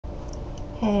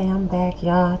Hey, I'm back,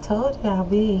 y'all. I told you I'll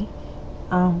be.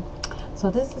 Um,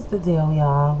 so this is the deal,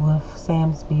 y'all, with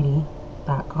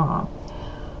samsbeauty.com.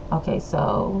 Okay,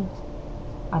 so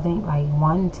I think like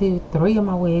one, two, three of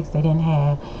my wigs they didn't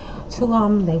have. Two of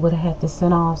them they would have had to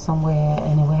send off somewhere,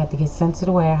 and it would have to get sent to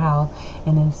the warehouse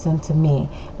and then sent to me.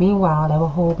 Meanwhile, they would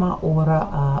hold my order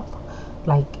up.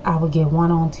 Like I would get one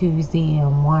on Tuesday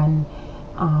and one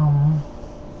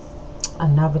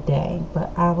another day.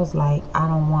 But I was like, I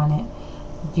don't want it.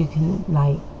 You can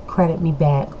like credit me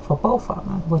back for both of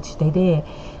them, which they did.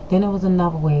 Then there was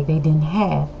another wig they didn't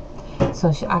have,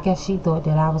 so I guess she thought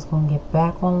that I was gonna get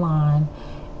back online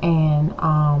and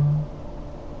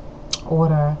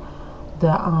order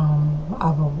the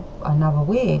another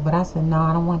wig. But I said no,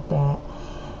 I don't want that.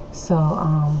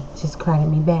 So just credit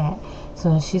me back.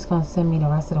 So she's gonna send me the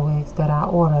rest of the wigs that I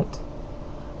ordered,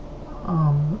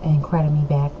 and credit me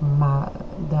back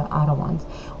the other ones,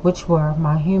 which were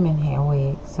my human hair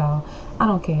wigs. So I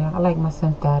don't care. I like my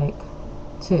synthetic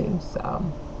too. So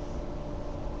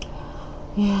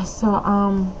yeah. So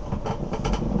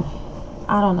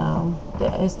I don't know.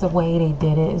 It's the way they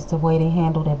did it. It's the way they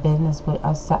handled their business would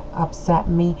upset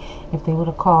me. If they would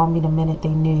have called me the minute they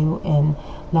knew and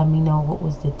let me know what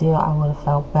was the deal, I would have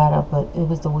felt better. But it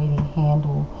was the way they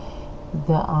handled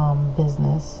the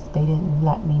business. They didn't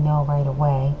let me know right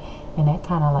away, and that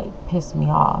kind of like pissed me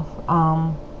off.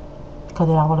 Because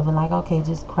then I would have been like, okay,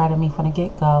 just credit me from the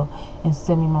get-go and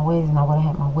send me my wigs, and I would have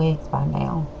had my wigs by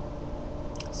now.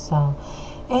 So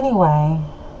anyway,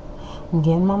 I'm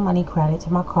getting my money credit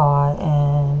to my card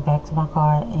and back to my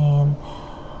card, and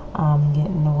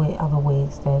getting the other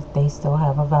wigs that they still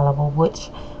have available, which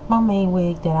my main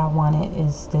wig that I wanted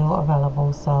is still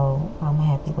available, so I'm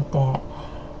happy with that.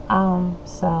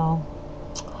 So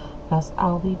guess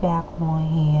I'll be back on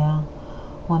here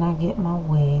when I get my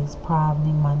wigs,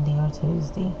 probably Monday or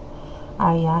Tuesday.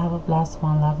 Alright, y'all have a blessed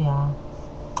one. Love y'all.